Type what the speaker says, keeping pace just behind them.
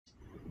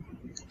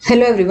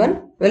Hello everyone,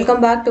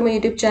 welcome back to my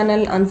YouTube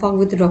channel Unfog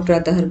with Dr.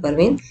 Atahar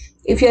Parveen.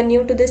 If you are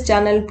new to this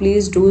channel,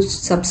 please do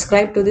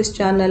subscribe to this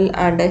channel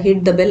and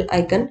hit the bell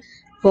icon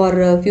for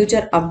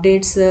future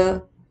updates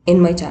in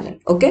my channel.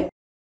 Okay,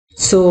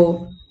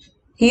 so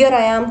here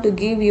I am to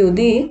give you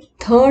the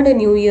third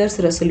New Year's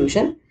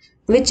resolution,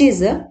 which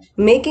is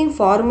making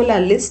formula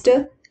list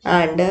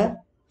and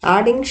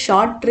adding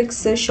short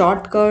tricks,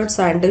 shortcuts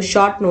and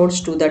short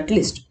notes to that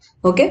list.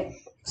 Okay,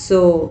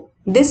 so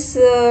this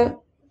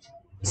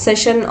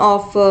session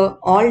of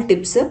all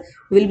tips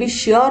will be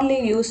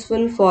surely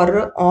useful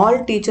for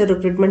all teacher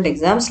recruitment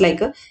exams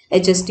like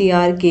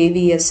HSTR,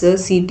 KVS,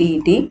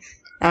 CTET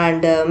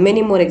and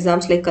many more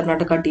exams like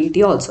Karnataka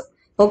TET also.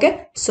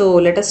 Okay, so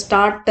let us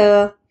start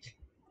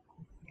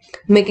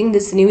making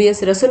this New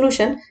Year's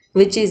resolution,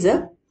 which is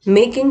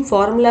making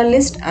formula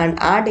list and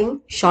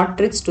adding short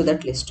tricks to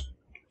that list.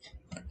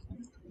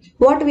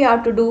 What we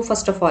have to do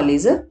first of all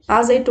is,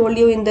 as I told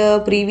you in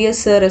the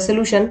previous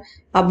resolution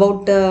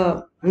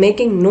about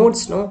making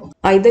notes, no,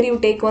 either you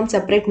take one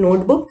separate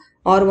notebook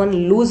or one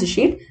loose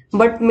sheet,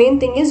 but main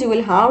thing is you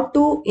will have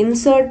to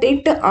insert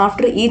it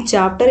after each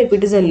chapter if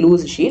it is a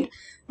loose sheet,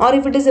 or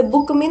if it is a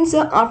book means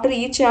after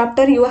each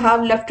chapter you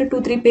have left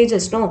 2-3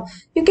 pages, no,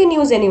 you can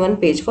use any one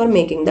page for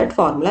making that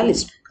formula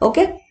list.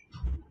 Okay,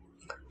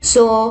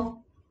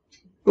 so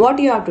what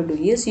you have to do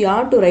is you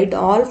have to write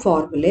all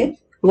formulae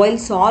while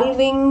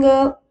solving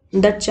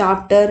the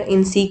chapter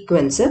in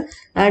sequence,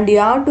 and you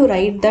have to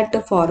write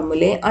that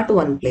formulae at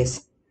one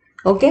place.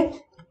 Okay,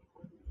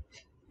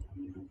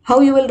 how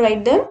you will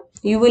write them?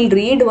 You will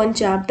read one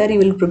chapter, you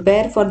will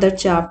prepare for the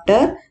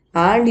chapter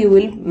and you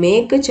will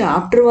make a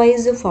chapter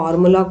wise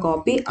formula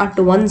copy at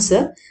once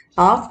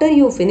after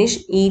you finish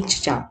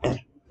each chapter.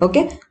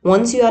 Okay,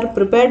 once you are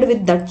prepared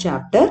with that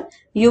chapter,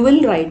 you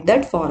will write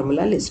that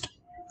formula list.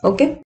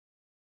 Okay,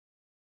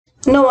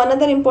 now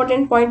another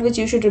important point which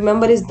you should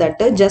remember is that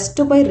just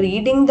by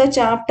reading the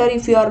chapter,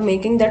 if you are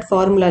making that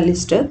formula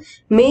list,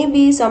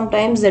 maybe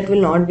sometimes that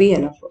will not be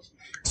enough.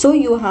 So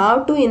you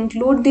have to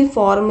include the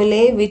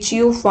formulae which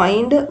you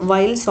find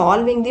while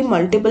solving the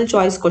multiple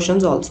choice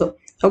questions also.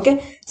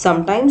 Okay,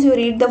 sometimes you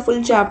read the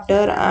full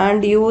chapter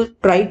and you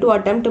try to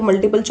attempt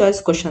multiple choice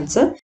questions.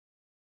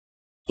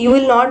 You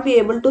will not be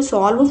able to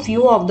solve a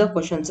few of the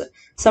questions.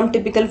 Some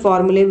typical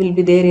formulae will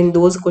be there in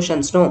those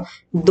questions. No,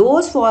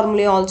 those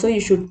formulae also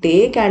you should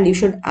take and you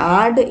should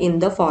add in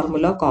the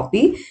formula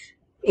copy.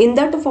 In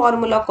that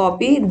formula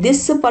copy,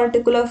 this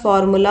particular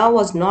formula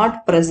was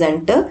not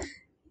present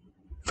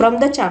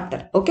from the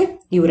chapter. Okay,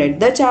 you read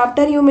the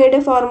chapter, you made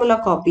a formula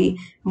copy,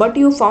 but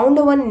you found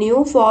one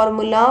new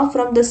formula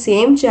from the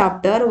same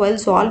chapter while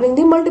solving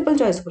the multiple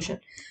choice question.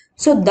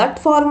 So that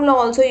formula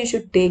also you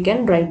should take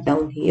and write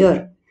down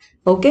here.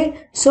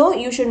 Okay, so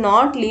you should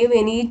not leave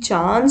any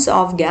chance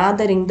of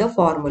gathering the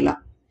formula.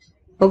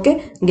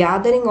 Okay,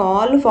 gathering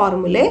all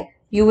formulae,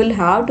 you will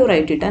have to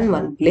write it in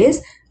one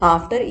place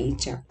after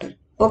each chapter.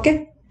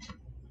 Okay,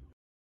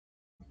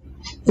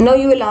 now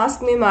you will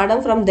ask me,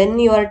 madam, from then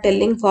you are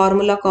telling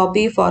formula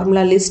copy,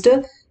 formula list,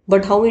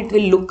 but how it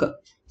will look?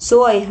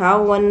 So I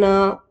have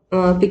one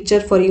picture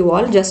for you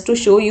all just to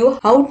show you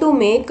how to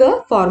make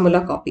a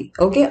formula copy,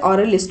 okay, or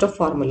a list of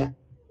formula.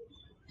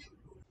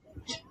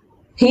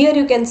 Here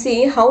you can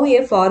see how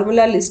a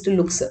formula list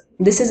looks.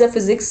 This is a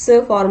physics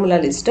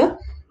formula list.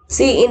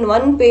 See, in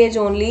one page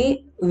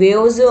only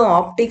waves,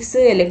 optics,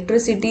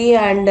 electricity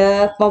and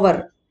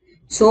power.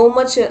 So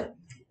much,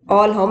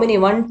 all how many?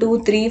 1,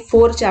 2, 3,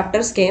 4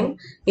 chapters came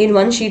in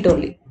one sheet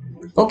only.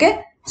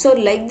 Okay, so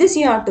like this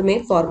you have to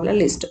make formula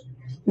list.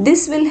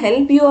 This will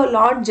help you a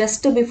lot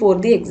just before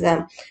the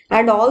exam,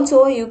 and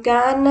also you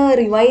can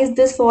revise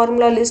this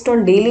formula list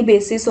on daily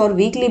basis or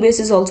weekly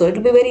basis also. It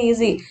will be very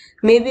easy.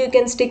 Maybe you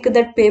can stick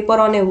that paper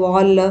on a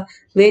wall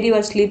where you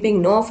are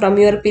sleeping, no, from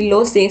your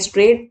pillow, say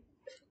straight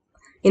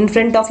in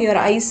front of your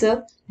eyes,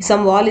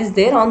 some wall is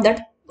there. On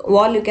that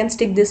wall you can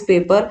stick this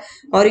paper,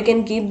 or you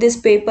can keep this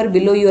paper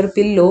below your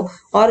pillow,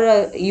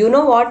 or you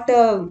know what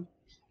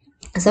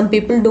some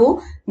people do,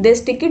 they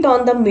stick it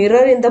on the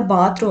mirror in the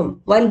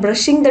bathroom while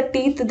brushing the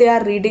teeth. They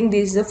are reading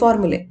these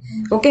formulae.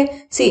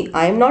 Okay, see,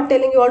 I am not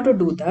telling you all to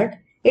do that.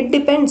 It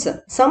depends.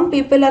 Some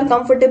people are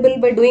comfortable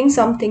by doing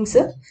some things.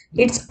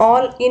 It's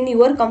all in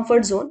your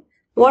comfort zone.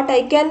 What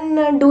I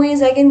can do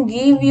is I can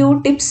give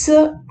you tips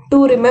to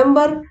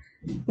remember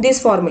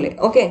this formula.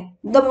 Okay,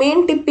 the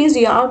main tip is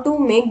you have to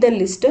make the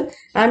list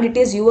and it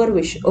is your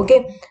wish.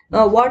 Okay,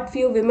 what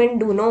few women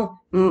do, no,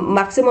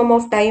 maximum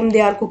of time they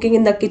are cooking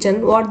in the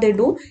kitchen. What they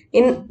do,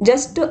 in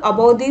just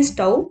above the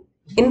stove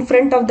in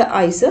front of the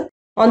eyes,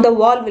 on the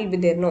wall will be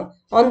there, no,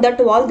 on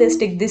that wall they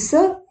stick this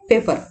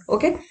paper.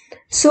 Okay,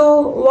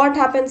 so what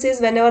happens is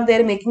whenever they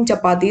are making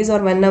chapatis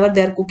or whenever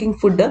they are cooking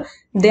food,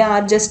 they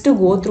are just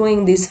go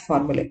through this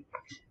formula.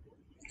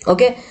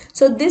 Okay,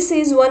 so this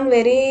is one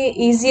very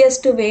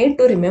easiest way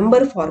to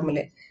remember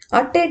formula.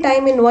 At a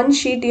time in one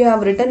sheet you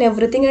have written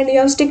everything and you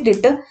have sticked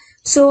it.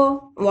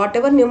 So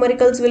whatever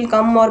numericals will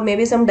come or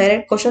maybe some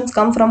direct questions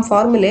come from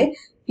formulae,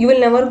 you will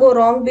never go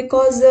wrong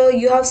because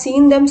you have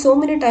seen them so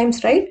many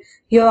times, right?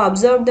 You have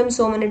observed them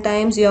so many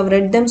times, you have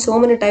read them so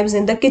many times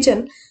in the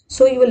kitchen,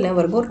 so you will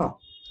never go wrong.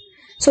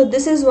 So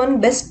this is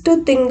one best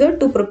thing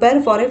to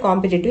prepare for a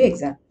competitive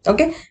exam.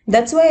 Okay,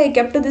 that's why I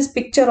kept this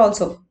picture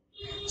also,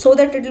 so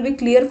that it will be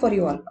clear for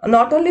you all.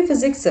 Not only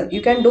physics,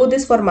 you can do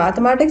this for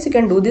mathematics, you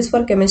can do this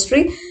for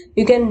chemistry,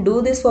 you can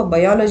do this for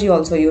biology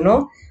also. You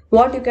know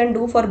what you can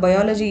do for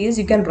biology is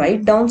you can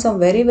write down some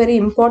very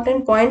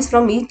important points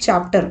from each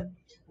chapter,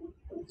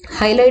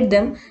 highlight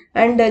them,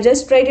 and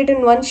just write it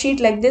in one sheet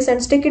like this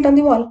and stick it on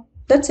the wall.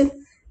 That's it.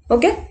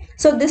 Okay,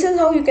 so this is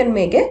how you can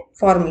make a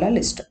formula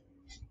list.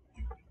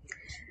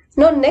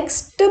 Now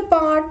next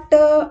part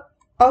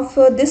of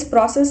this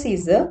process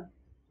is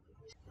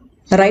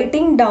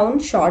writing down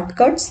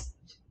shortcuts,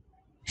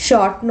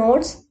 short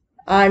notes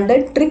and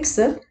tricks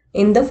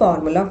in the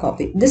formula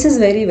copy. This is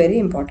very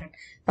important.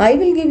 I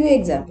will give you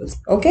examples.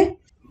 Okay,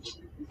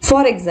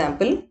 for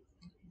example,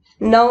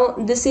 now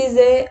this is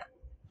a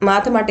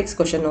mathematics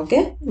question.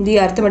 Okay, the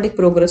arithmetic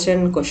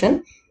progression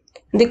question.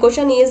 The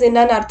question is, in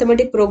an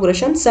arithmetic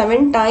progression,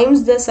 7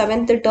 times the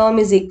 7th term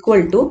is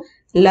equal to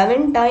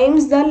 11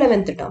 times the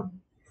 11th term.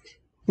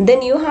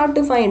 Then you have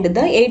to find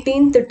the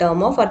 18th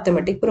term of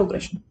arithmetic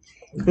progression.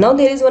 Now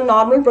there is one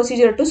normal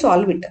procedure to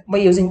solve it by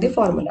using the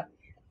formula.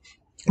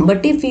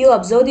 But if you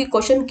observe the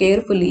question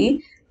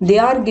carefully, they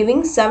are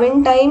giving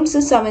 7 times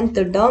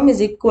 7th term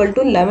is equal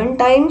to 11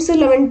 times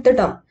 11th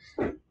term.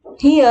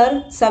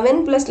 Here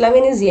 7 plus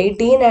 11 is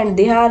 18 and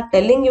they are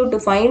telling you to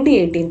find the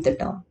 18th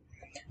term.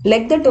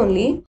 Like that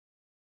only,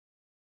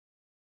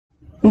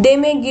 they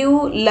may give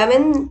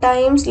 11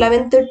 times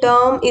 11th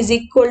term is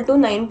equal to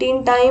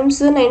 19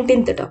 times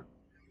 19th term.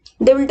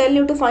 They will tell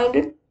you to find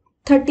it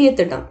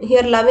 30th term.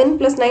 Here 11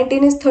 plus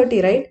 19 is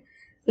 30, right?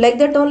 Like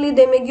that only,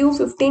 they may give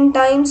 15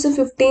 times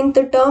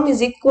 15th term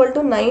is equal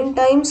to 9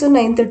 times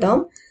 9th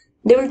term.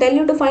 They will tell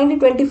you to find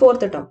the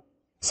 24th term.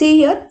 See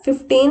here,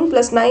 15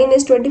 plus 9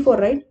 is 24,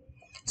 right?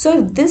 So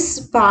if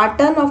this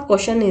pattern of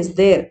question is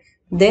there,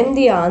 then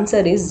the answer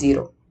is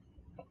 0.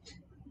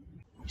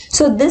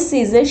 So this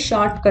is a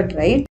shortcut,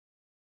 right?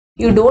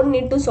 You don't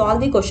need to solve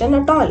the question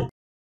at all.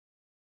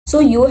 So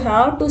you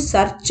have to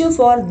search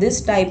for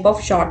this type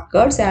of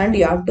shortcuts and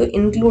you have to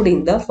include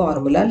in the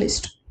formula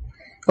list.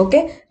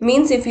 Okay,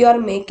 means if you are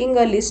making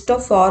a list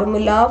of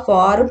formula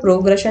for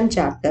progression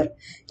chapter,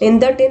 in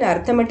that in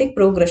arithmetic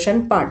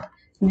progression part,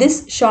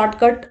 this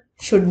shortcut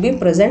should be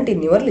present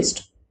in your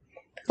list.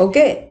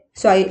 Okay,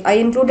 so I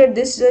included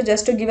this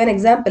just to give an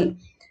example.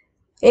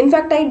 In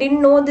fact, I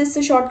didn't know this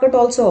shortcut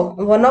also.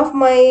 One of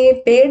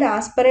my paid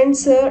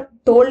aspirants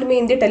told me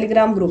in the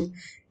Telegram group.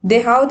 They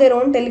have their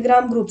own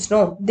Telegram groups,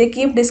 no? They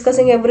keep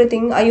discussing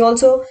everything. I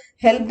also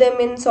help them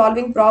in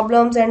solving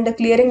problems and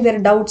clearing their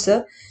doubts.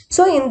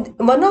 So in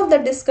one of the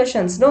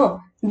discussions, no,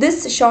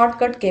 this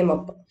shortcut came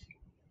up.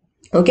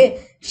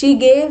 Okay, she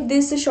gave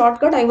this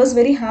shortcut. I was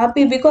very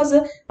happy because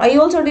I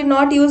also did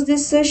not use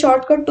this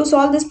shortcut to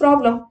solve this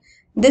problem.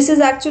 This is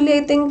actually,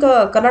 I think,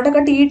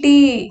 Karnataka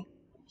TET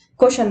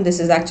question. This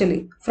is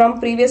actually from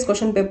previous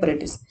question paper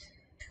it is.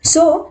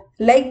 So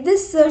like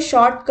this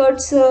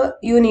shortcuts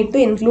you need to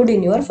include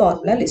in your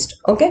formula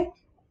list. Okay,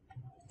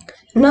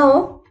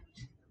 now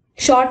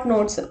short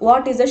notes.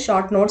 What is a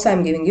short notes? I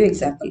am giving you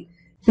example.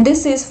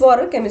 This is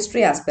for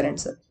chemistry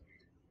aspirants.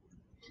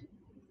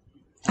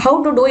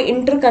 How to do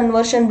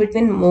interconversion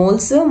between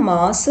moles,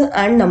 mass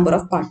and number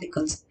of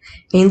particles.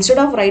 Instead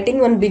of writing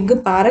one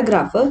big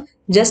paragraph,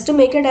 just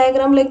make a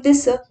diagram like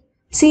this.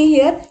 See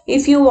here,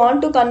 if you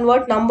want to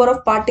convert number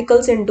of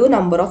particles into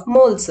number of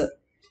moles,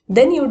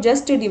 then you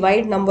just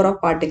divide number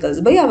of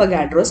particles by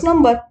Avogadro's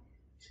number.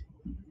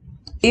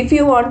 If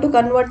you want to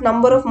convert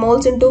number of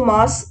moles into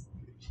mass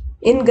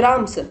in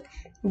grams,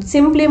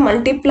 simply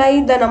multiply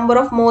the number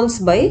of moles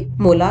by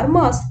molar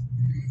mass.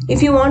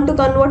 If you want to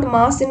convert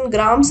mass in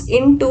grams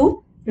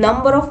into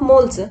number of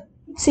moles,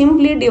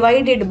 simply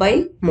divide it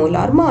by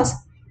molar mass.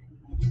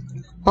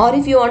 Or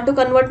if you want to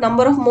convert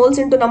number of moles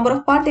into number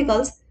of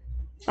particles,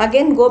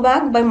 again go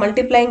back by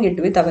multiplying it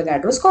with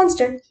Avogadro's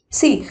constant.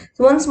 See,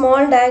 one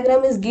small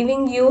diagram is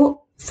giving you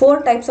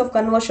 4 types of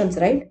conversions,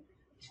 right?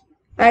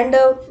 And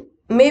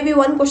maybe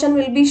one question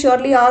will be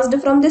surely asked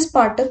from this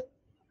part.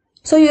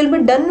 So you will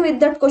be done with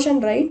that question,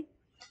 right?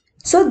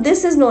 So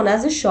this is known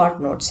as a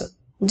short notes.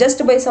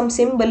 Just by some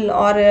symbol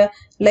or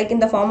like in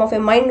the form of a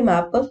mind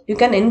map, you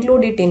can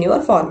include it in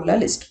your formula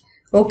list.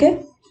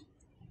 Okay.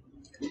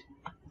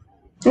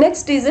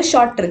 Next is a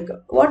short trick.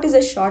 What is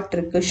a short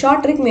trick?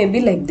 Short trick may be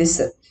like this.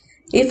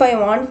 If I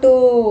want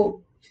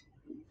to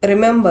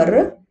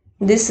remember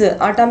this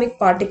atomic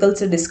particles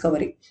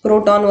discovery,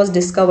 proton was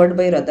discovered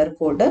by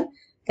Rutherford,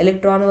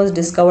 electron was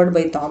discovered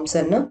by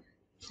Thomson,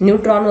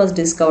 neutron was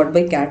discovered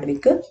by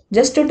Chadwick.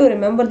 Just to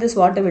remember this,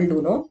 what I will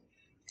do now,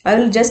 I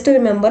will just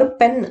remember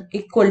pen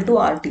equal to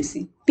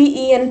RTC.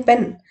 PEN,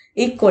 pen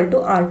equal to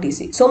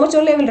RTC. So much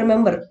only I will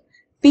remember.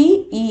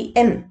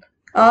 PEN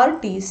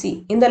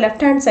RTC. In the left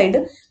hand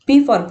side,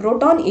 P for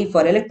proton, E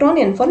for electron,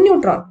 N for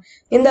neutron.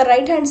 In the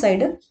right hand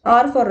side,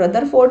 R for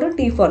Rutherford,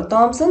 T for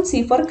Thomson,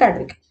 C for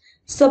Chadwick.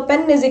 So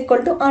pen is equal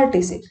to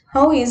RTC.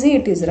 How easy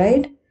it is,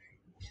 right?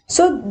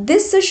 So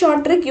this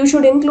short trick you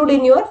should include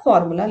in your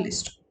formula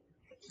list.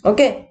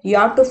 Okay, you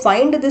have to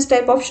find this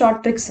type of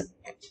short tricks.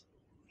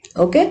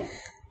 Okay,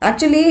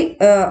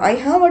 actually I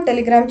have a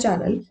Telegram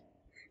channel.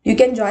 You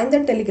can join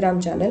the Telegram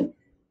channel.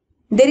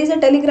 There is a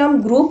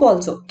Telegram group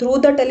also. Through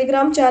the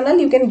Telegram channel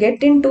you can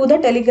get into the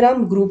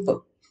Telegram group.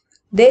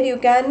 There you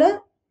can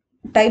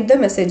type the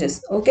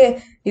messages.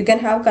 Okay, you can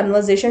have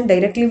conversation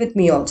directly with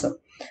me also.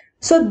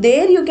 So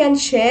there you can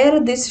share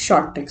these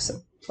short tricks.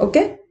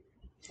 Okay,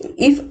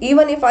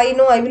 even if I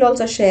know, I will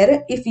also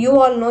share. If you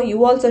all know,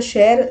 you also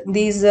share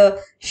these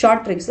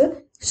short tricks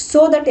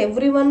so that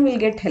everyone will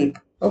get help.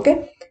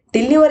 Okay,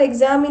 till your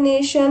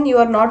examination you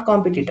are not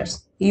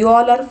competitors, you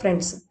all are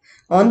friends.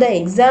 On the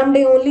exam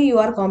day only you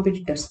are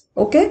competitors.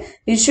 Okay,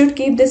 you should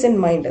keep this in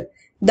mind,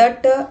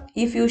 that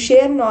if you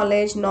share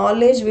knowledge,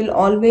 knowledge will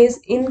always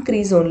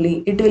increase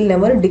only, it will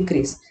never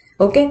decrease.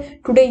 Okay,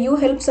 today you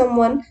help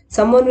someone,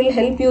 someone will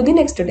help you the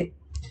next day.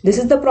 This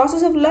is the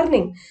process of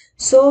learning.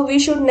 So we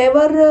should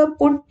never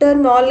put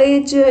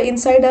knowledge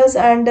inside us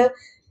and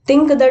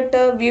think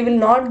that we will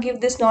not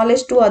give this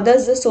knowledge to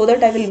others so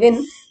that I will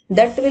win.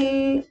 That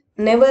will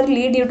never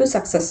lead you to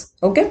success.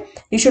 Okay,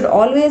 you should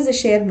always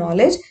share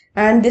knowledge,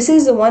 and this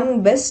is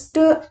one best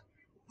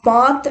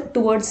path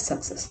towards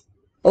success.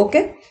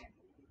 Okay,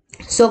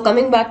 so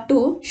coming back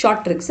to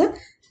short tricks,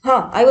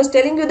 I was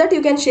telling you that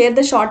you can share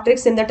the short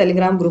tricks in the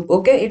Telegram group.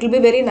 Okay, it will be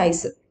very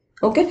nice.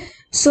 Okay,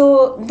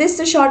 so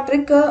this short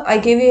trick I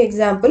gave you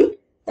example.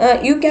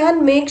 You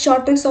can make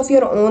short tricks of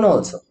your own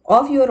also,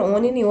 of your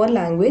own in your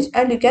language,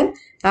 and you can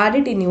add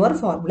it in your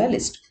formula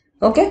list.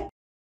 Okay,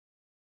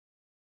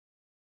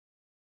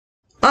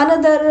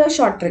 another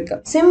short trick,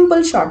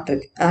 simple short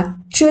trick.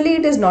 Actually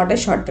it is not a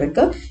short trick,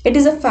 it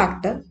is a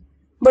factor,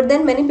 but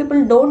then many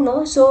people don't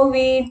know, so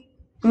we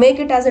make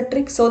it as a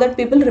trick so that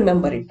people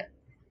remember it.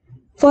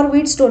 For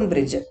Wheatstone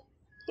bridge,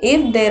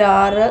 if there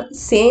are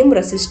same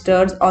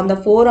resistors on the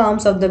four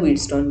arms of the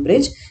Wheatstone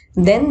bridge,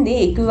 then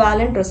the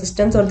equivalent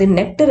resistance or the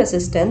net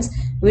resistance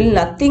will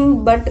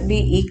nothing but be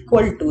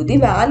equal to the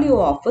value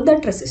of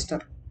that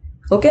resistor.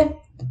 Okay,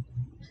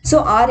 so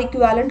R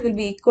equivalent will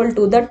be equal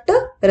to that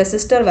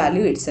resistor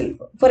value itself.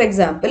 For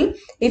example,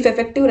 if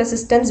effective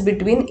resistance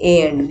between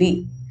A and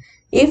B,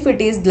 if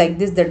it is like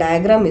this, the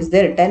diagram is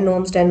there, 10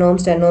 ohms, 10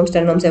 ohms, 10 ohms,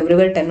 10 ohms,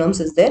 everywhere 10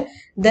 ohms is there,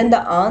 then the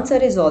answer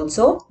is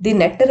also, the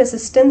net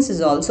resistance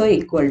is also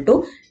equal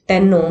to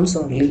 10 ohms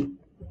only.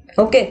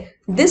 Okay,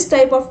 this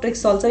type of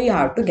tricks also you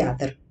have to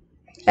gather,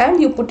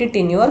 and you put it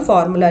in your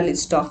formula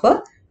list of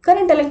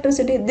current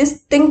electricity.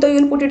 This thing though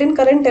you will put it in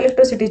current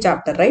electricity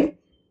chapter, right?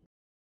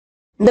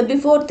 The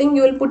before thing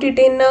you will put it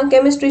in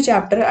chemistry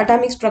chapter,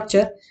 atomic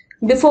structure.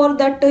 Before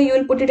that you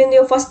will put it in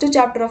your first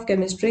chapter of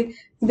chemistry.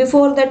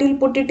 Before that you will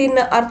put it in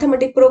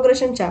arithmetic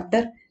progression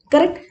chapter.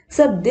 Correct?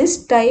 So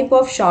this type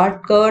of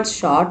shortcuts,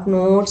 short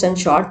notes and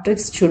short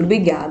tricks should be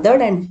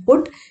gathered and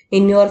put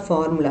in your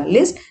formula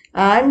list,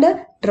 and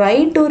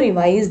try to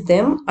revise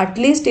them, at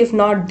least if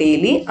not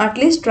daily, at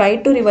least try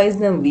to revise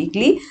them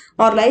weekly,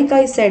 or like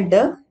I said,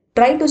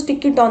 try to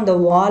stick it on the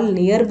wall,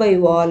 nearby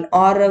wall,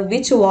 or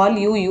which wall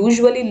you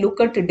usually look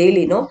at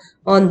daily, no,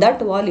 on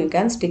that wall you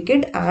can stick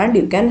it and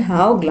you can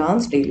have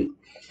glance daily.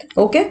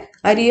 Okay,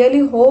 I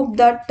really hope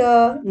that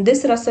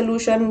this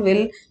resolution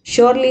will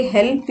surely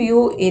help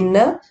you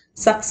in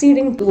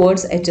succeeding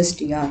towards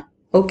HSTR.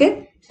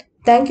 Okay,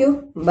 thank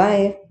you,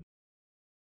 bye.